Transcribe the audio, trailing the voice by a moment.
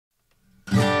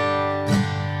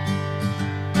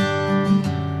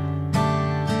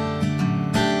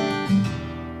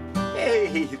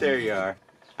there you are.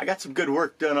 I got some good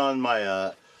work done on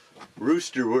my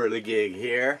Rooster Whirligig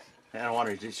here, and I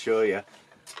wanted to just show you.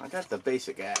 I got the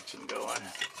basic action going.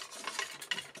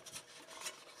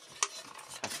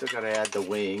 I still got to add the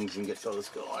wings and get those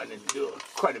going and do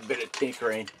quite a bit of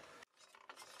tinkering.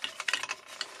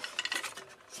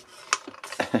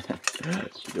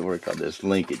 Need to work on this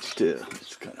linkage too.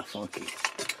 It's kind of funky,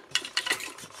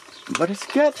 but it's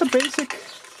got the basic.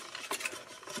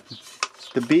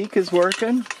 The beak is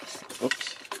working.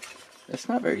 Oops, it's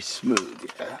not very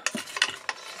smooth yet.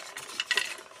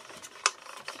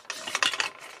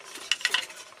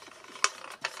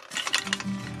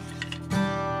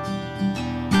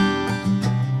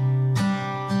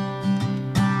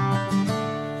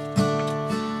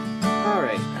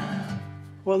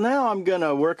 Well, now I'm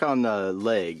gonna work on the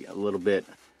leg a little bit.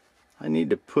 I need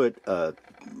to put a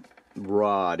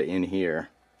rod in here.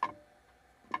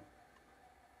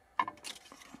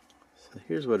 So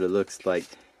here's what it looks like.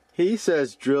 He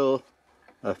says drill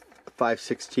a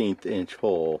 5/16 inch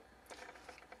hole.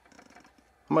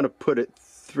 I'm gonna put it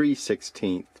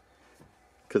 3/16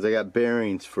 because I got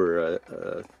bearings for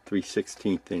a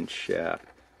 3/16 inch shaft.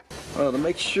 Well, to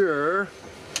make sure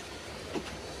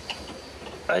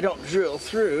I don't drill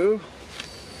through,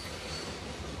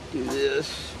 do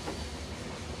this.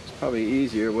 It's probably an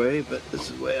easier way, but this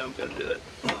is the way I'm going to do it.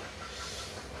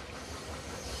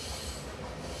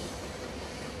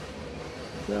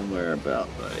 Somewhere about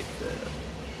like that.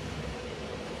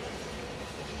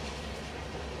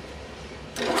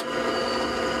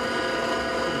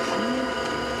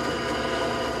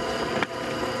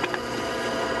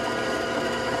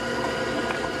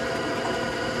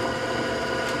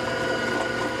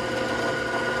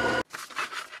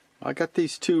 I got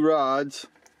these two rods.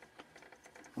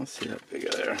 Let's see how big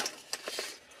they are.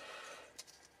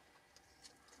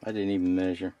 I didn't even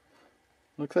measure.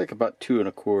 Looks like about 2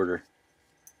 1/4.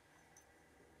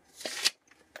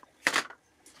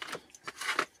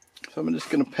 So I'm just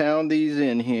going to pound these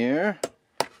in here.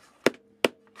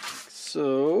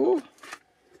 So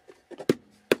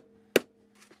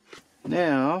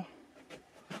now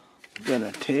I'm going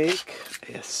to take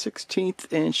a 1/16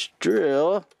 inch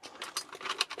drill.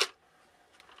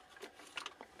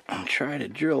 Try to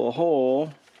drill a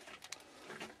hole.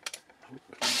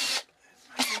 It's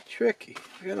tricky.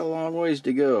 I got a long ways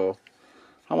to go.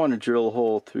 I want to drill a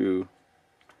hole through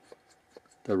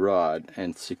the rod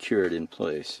and secure it in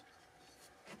place.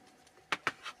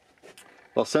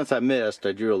 Well, since I missed,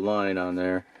 I drew a line on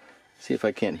there. See if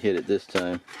I can't hit it this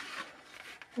time.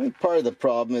 I think part of the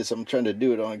problem is I'm trying to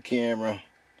do it on camera.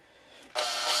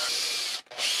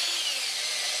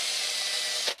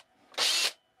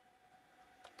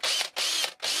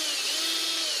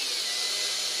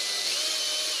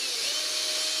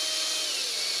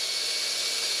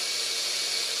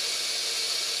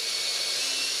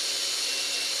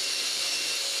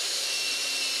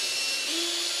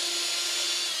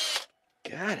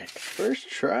 Got it, first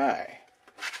try.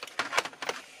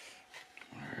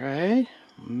 Alright,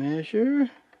 measure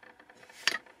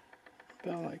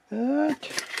about like that.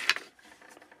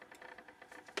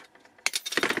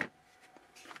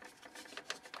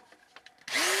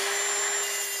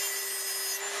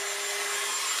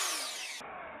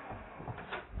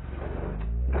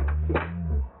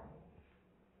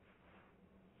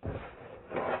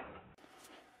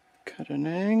 Cut an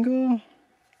angle.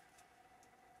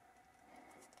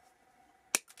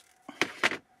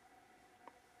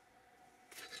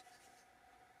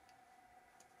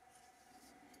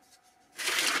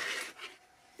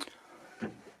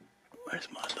 Where's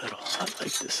my little, I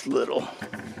like this little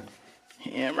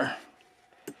hammer.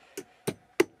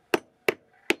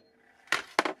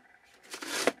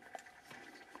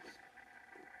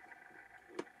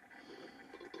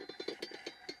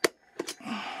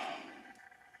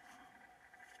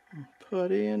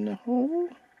 Put in the hole.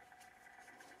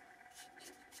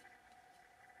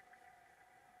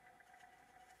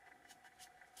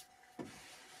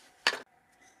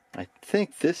 I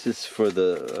think this is for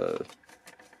the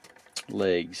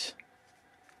legs.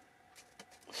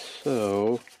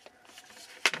 So what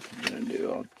I'm gonna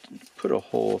do, I'll put a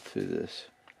hole through this.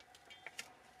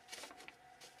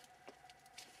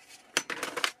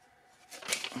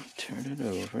 Turn it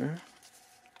over.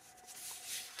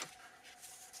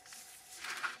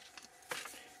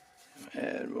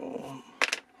 And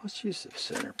let's use the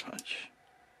center punch.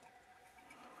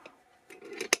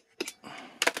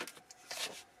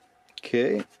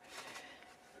 Okay.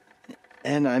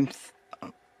 And I'm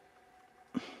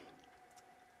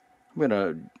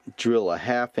gonna drill a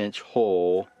 1/2 inch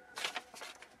hole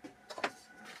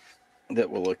that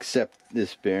will accept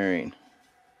this bearing.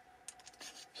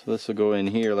 So this will go in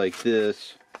here like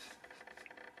this.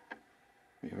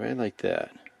 Right like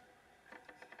that.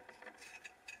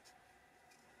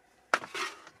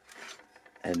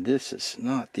 And this is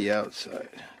not the outside.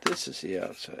 This is the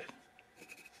outside.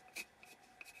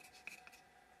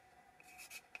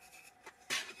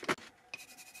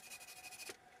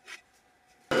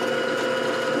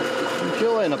 I'm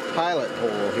drilling a pilot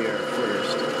hole here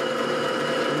first.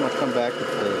 I'm going to come back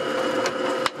with the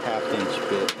 1/2 inch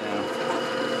bit now.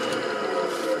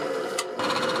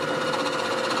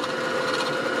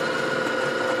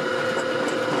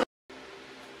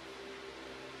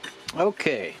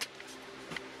 Okay.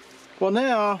 Well,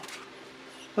 now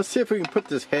let's see if we can put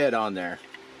this head on there.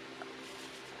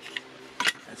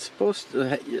 It's supposed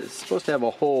to have a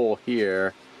hole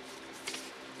here.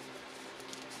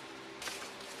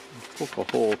 Poke a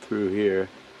hole through here.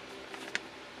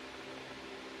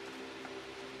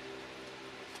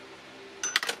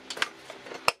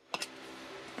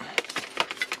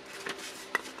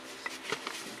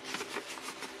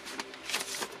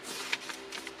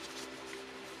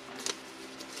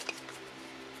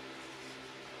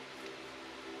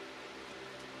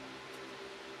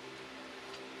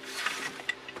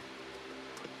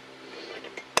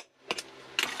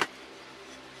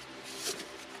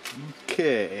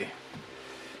 Okay.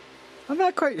 I'm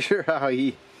not quite sure how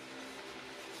he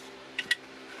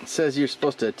says you're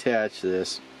supposed to attach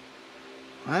this.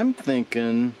 I'm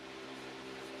thinking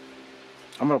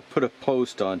I'm going to put a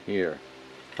post on here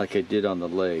like I did on the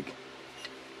leg.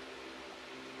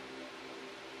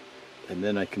 And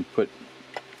then I can put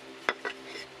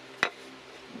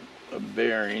a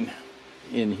bearing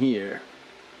in here.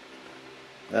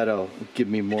 That'll give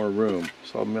me more room.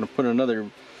 So I'm going to put another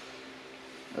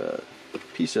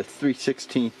piece of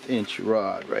 3/16 inch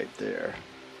rod right there.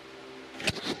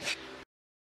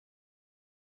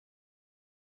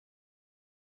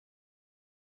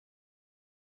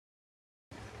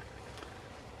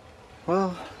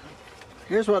 Well,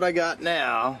 here's what I got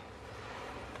now.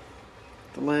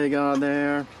 The leg on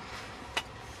there.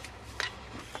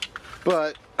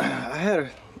 But I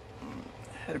had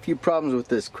a few problems with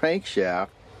this crankshaft.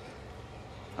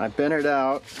 I bent it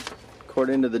out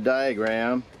according to the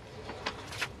diagram.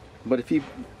 But if you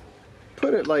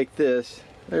put it like this,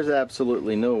 there's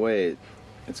absolutely no way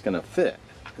it's going to fit.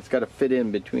 It's got to fit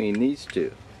in between these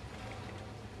two.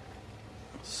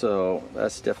 So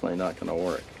that's definitely not going to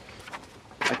work.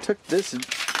 I took this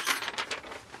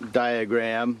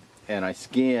diagram and I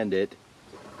scanned it,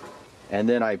 and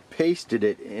then I pasted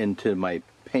it into my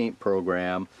paint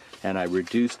program and I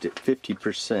reduced it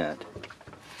 50%,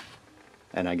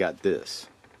 and I got this.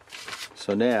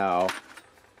 So now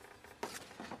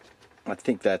I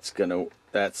think that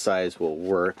size will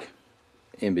work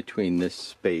in between this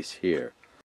space here.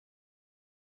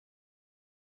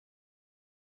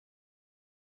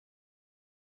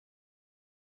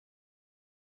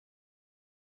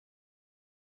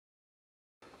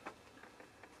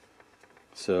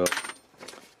 So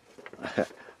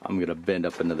I'm gonna bend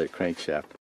up another crankshaft.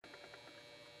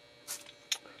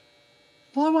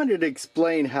 Well, I wanted to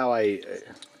explain how I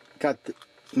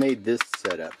made this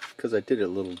setup, because I did it a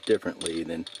little differently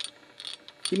than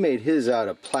he made his out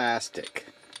of plastic.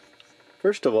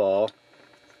 First of all,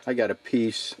 I got a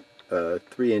piece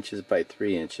 3 inches by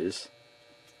 3 inches.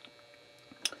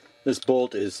 This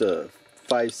bolt is a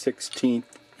 5/16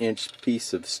 inch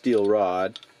piece of steel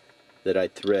rod that I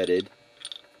threaded.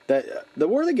 The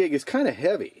Whirligig is kind of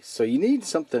heavy, so you need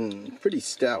something pretty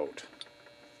stout.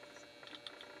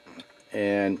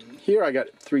 And here I got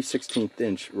 3/16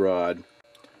 inch rod.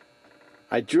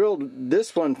 I drilled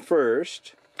this one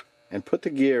first and put the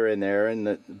gear in there and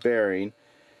the bearing,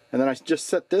 and then I just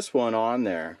set this one on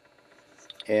there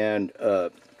and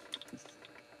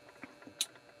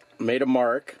made a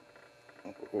mark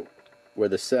where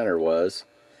the center was,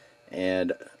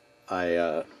 and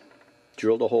I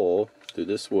drilled a hole through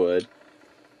this wood,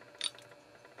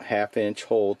 a 1/2 inch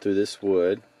hole through this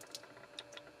wood,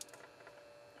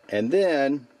 and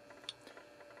then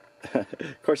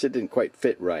of course it didn't quite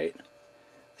fit right,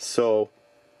 so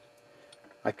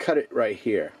I cut it right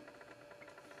here.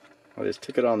 I just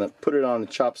put it on the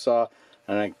chop saw,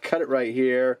 and I cut it right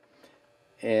here,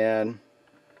 and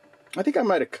I think I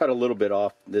might have cut a little bit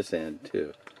off this end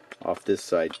too, off this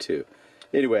side too.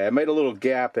 Anyway, I made a little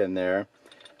gap in there,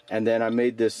 and then I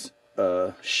made this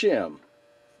shim.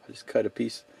 I just cut a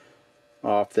piece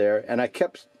off there, and I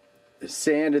kept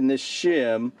sanding this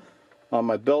shim on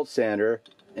my belt sander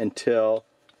until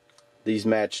these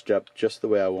matched up just the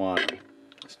way I wanted.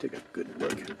 Let's take a good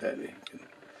look at that.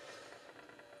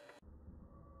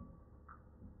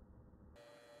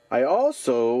 I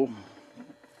also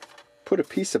put a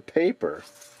piece of paper.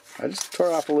 I just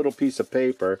tore off a little piece of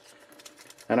paper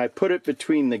and I put it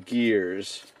between the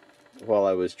gears while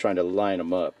I was trying to line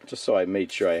them up, just so I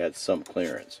made sure I had some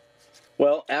clearance.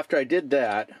 Well, after I did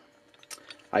that,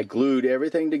 I glued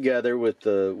everything together with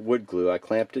the wood glue. I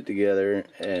clamped it together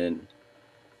and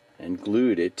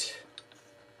glued it.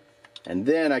 And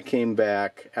then I came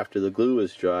back after the glue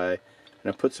was dry and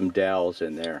I put some dowels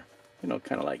in there. You know,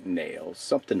 kind of like nails,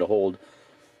 something to hold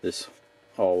this,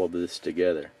 all of this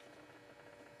together.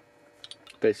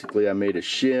 Basically, I made a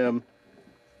shim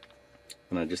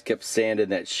and I just kept sanding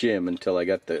that shim until I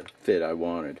got the fit I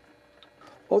wanted.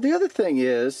 Well, the other thing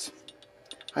is,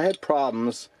 I had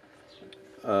problems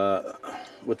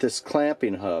with this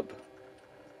clamping hub.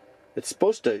 It's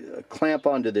supposed to clamp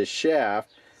onto this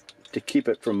shaft to keep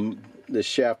it from the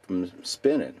shaft from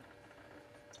spinning.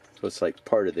 So it's like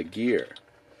part of the gear.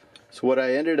 So what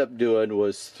I ended up doing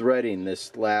was threading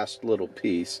this last little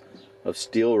piece of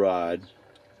steel rod,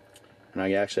 and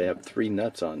I actually have 3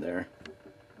 nuts on there.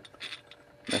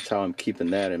 That's how I'm keeping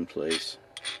that in place.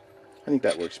 I think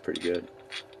that works pretty good.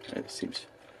 It seems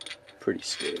pretty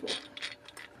stable.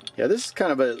 Yeah, this is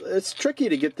kind of it's tricky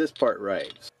to get this part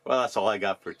right. Well, that's all I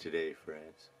got for today,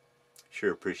 friends.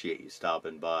 Sure appreciate you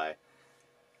stopping by.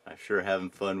 I'm sure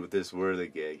having fun with this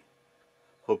whirligig.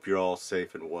 Hope you're all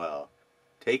safe and well.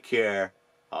 Take care.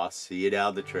 I'll see you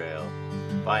down the trail.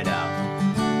 Bye now.